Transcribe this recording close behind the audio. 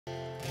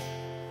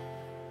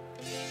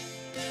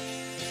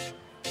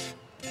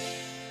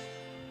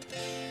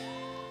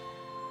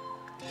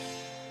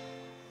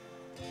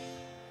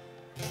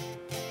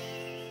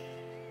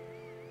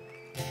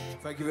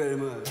Thank you very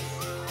much.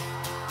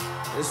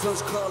 This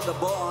one's called the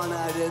Bourne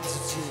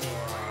Identity.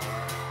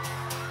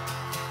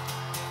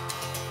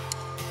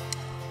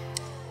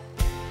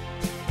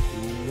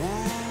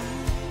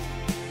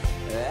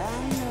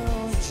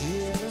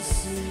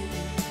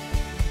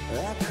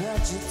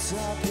 Caught you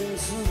talking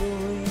to the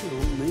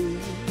real me.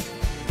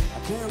 I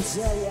can't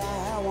tell you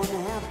how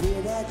unhappy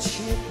that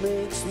shit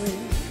makes me.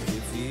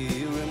 If you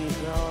hear him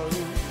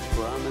calling,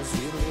 promise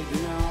you'll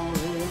ignore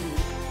him.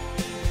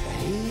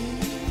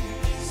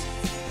 He's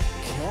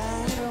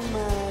kind of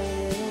my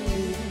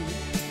enemy.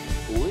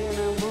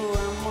 Whenever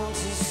I'm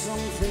onto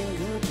something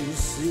good, you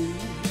see,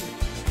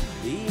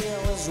 he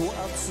always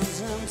waltzes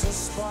in to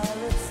spoil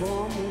it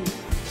for me.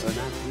 And I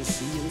can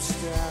see him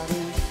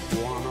starting,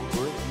 wanna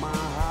break my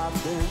heart,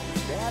 then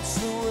that's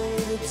the way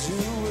to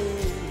do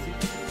it.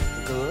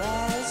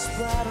 Glass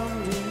bottom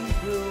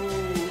ego,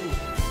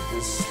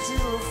 and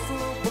still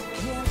afloat, but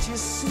can't you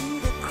see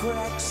the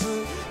cracks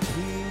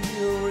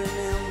appearing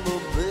in the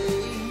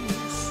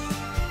base?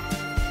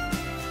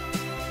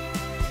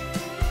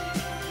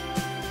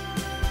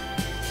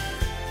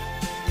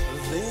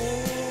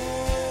 There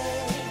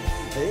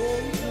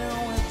ain't no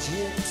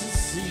ejector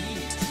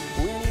seat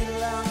when you're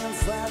longing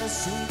for the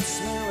sweet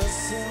smell of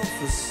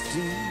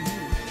self-esteem.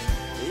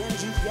 And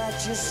you got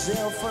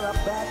yourself for a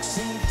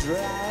backseat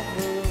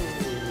driver.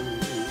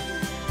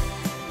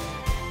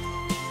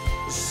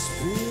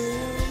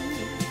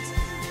 Spirit,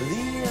 the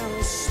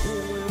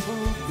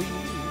unspillable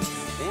beat,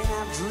 and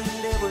I've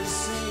dreamed every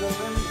single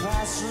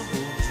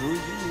impossible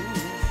dream.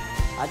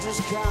 I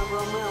just can't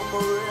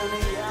remember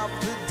any of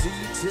the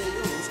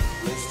details.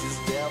 Let's just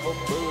have a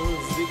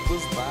buzz,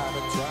 because by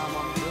the time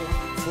I'm done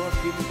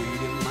fucking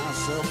beating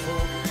myself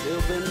up,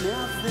 there'll be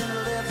nothing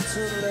left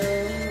to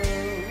learn.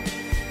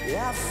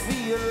 I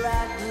feel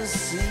like the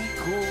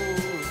sequel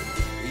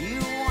you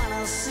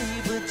wanna see,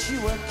 but you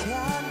were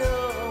kind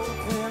of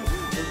hoping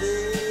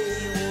they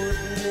would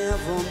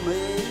never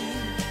make.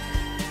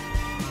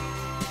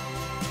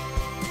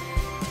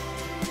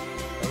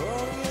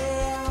 Oh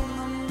yeah, I'm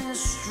the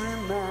mystery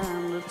man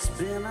that's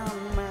been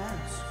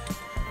unmasked,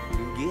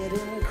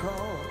 getting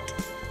caught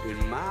in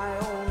my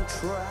own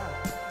trap.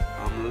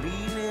 I'm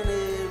leaning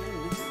in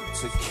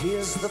to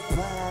kiss the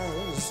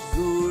past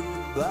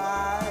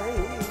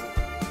goodbye.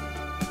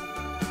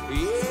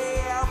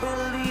 Yeah, I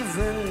believe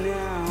in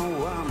now,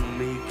 I'm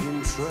making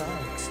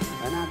tracks,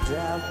 and I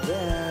doubt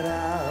that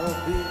I'll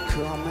be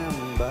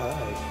coming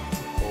back.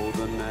 Oh,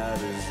 the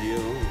night is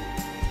young,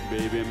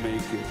 baby,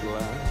 make it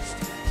last,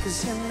 'cause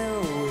you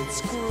know it's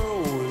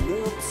growing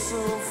up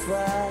so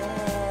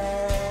fast.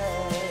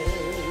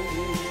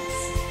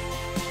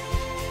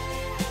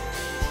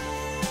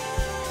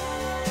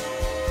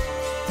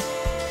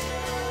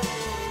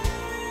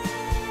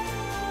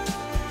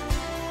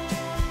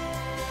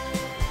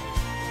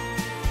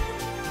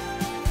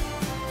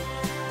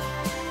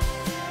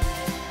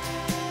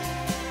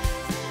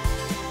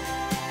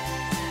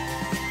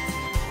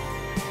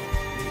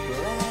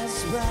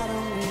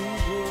 Bottom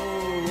ego,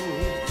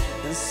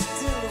 and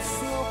still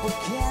afloat, but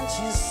can't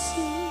you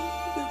see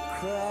the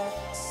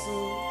cracks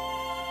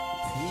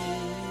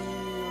appearing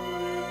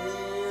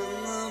in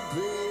the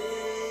bay?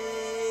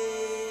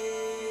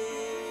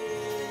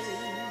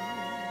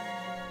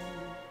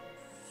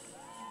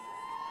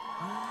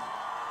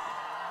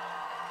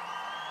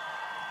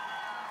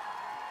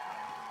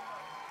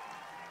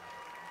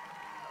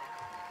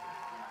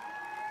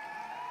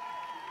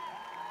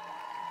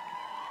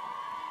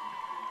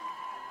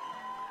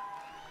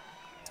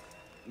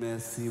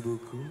 Merci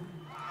beaucoup.